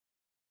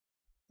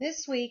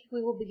This week,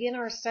 we will begin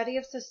our study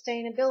of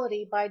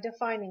sustainability by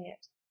defining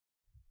it.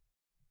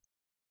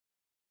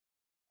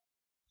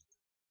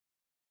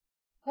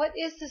 What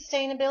is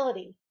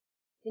sustainability?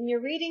 In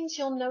your readings,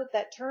 you'll note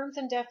that terms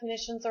and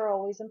definitions are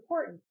always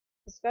important,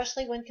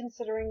 especially when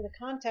considering the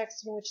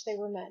context in which they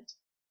were meant.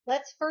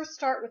 Let's first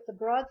start with the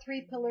broad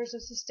three pillars of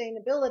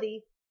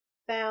sustainability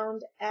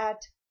found at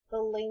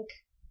the link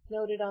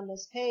noted on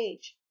this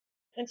page,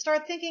 and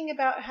start thinking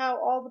about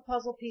how all the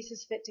puzzle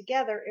pieces fit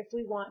together if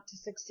we want to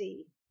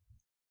succeed.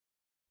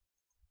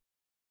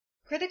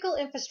 Critical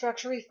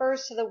infrastructure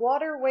refers to the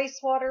water,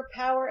 wastewater,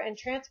 power, and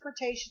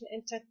transportation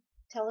and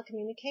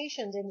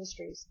telecommunications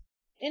industries.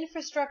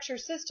 Infrastructure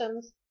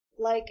systems,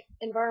 like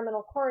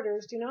environmental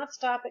corridors, do not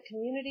stop at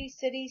community,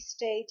 city,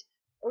 state,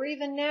 or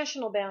even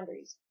national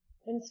boundaries.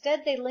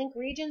 Instead, they link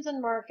regions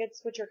and markets,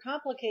 which are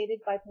complicated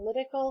by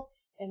political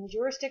and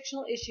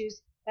jurisdictional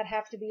issues that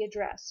have to be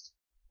addressed.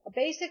 A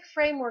basic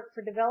framework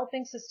for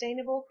developing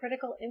sustainable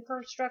critical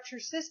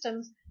infrastructure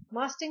systems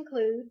must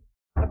include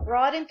a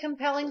broad and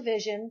compelling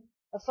vision,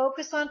 a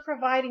focus on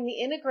providing the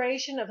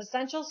integration of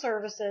essential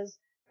services,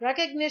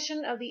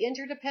 recognition of the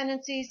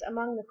interdependencies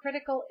among the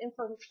critical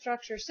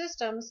infrastructure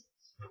systems,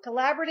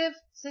 collaborative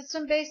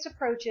system-based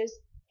approaches,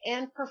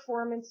 and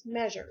performance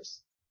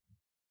measures.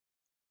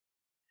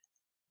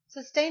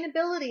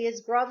 Sustainability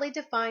is broadly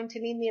defined to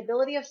mean the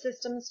ability of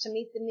systems to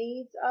meet the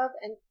needs of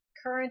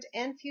current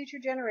and future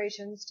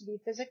generations to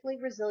be physically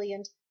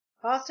resilient,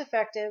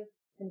 cost-effective,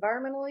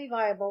 environmentally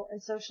viable,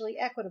 and socially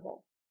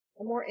equitable.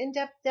 A more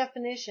in-depth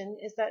definition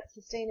is that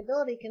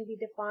sustainability can be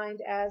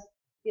defined as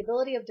the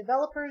ability of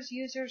developers,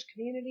 users,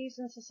 communities,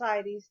 and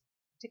societies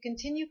to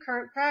continue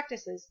current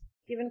practices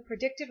given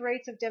predicted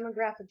rates of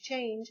demographic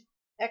change,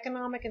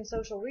 economic and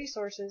social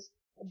resources,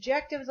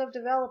 objectives of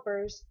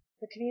developers,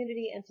 the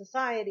community and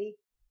society,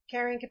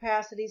 carrying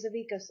capacities of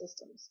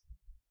ecosystems.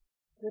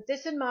 With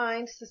this in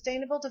mind,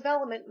 sustainable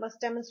development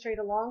must demonstrate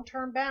a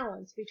long-term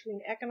balance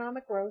between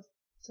economic growth,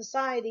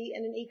 society,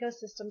 and an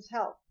ecosystem's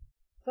health.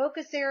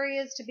 Focus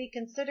areas to be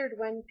considered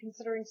when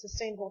considering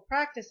sustainable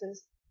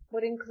practices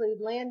would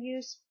include land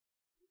use,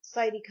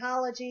 site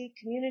ecology,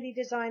 community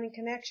design and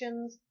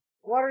connections,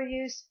 water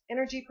use,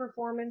 energy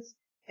performance,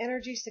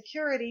 energy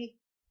security,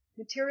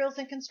 materials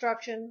and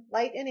construction,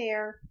 light and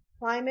air,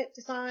 climate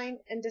design,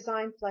 and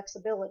design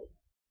flexibility.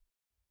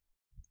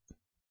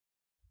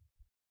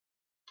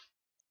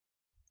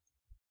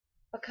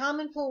 A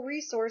common pool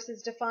resource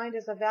is defined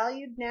as a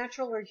valued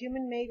natural or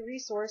human-made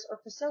resource or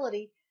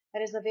facility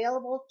that is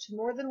available to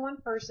more than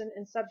one person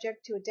and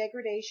subject to a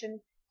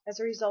degradation as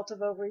a result of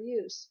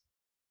overuse.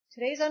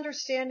 Today's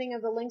understanding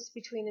of the links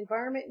between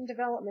environment and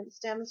development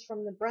stems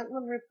from the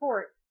Brundtland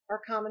Report,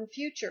 Our Common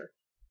Future,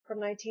 from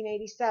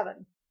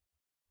 1987.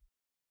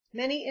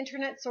 Many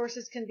internet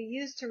sources can be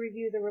used to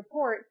review the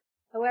report.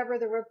 However,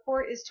 the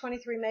report is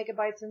 23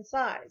 megabytes in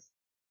size.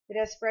 It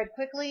has spread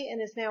quickly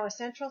and is now a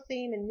central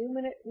theme in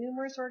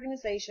numerous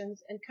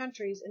organizations and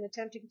countries in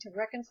attempting to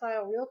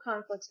reconcile real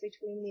conflicts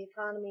between the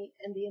economy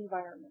and the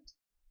environment.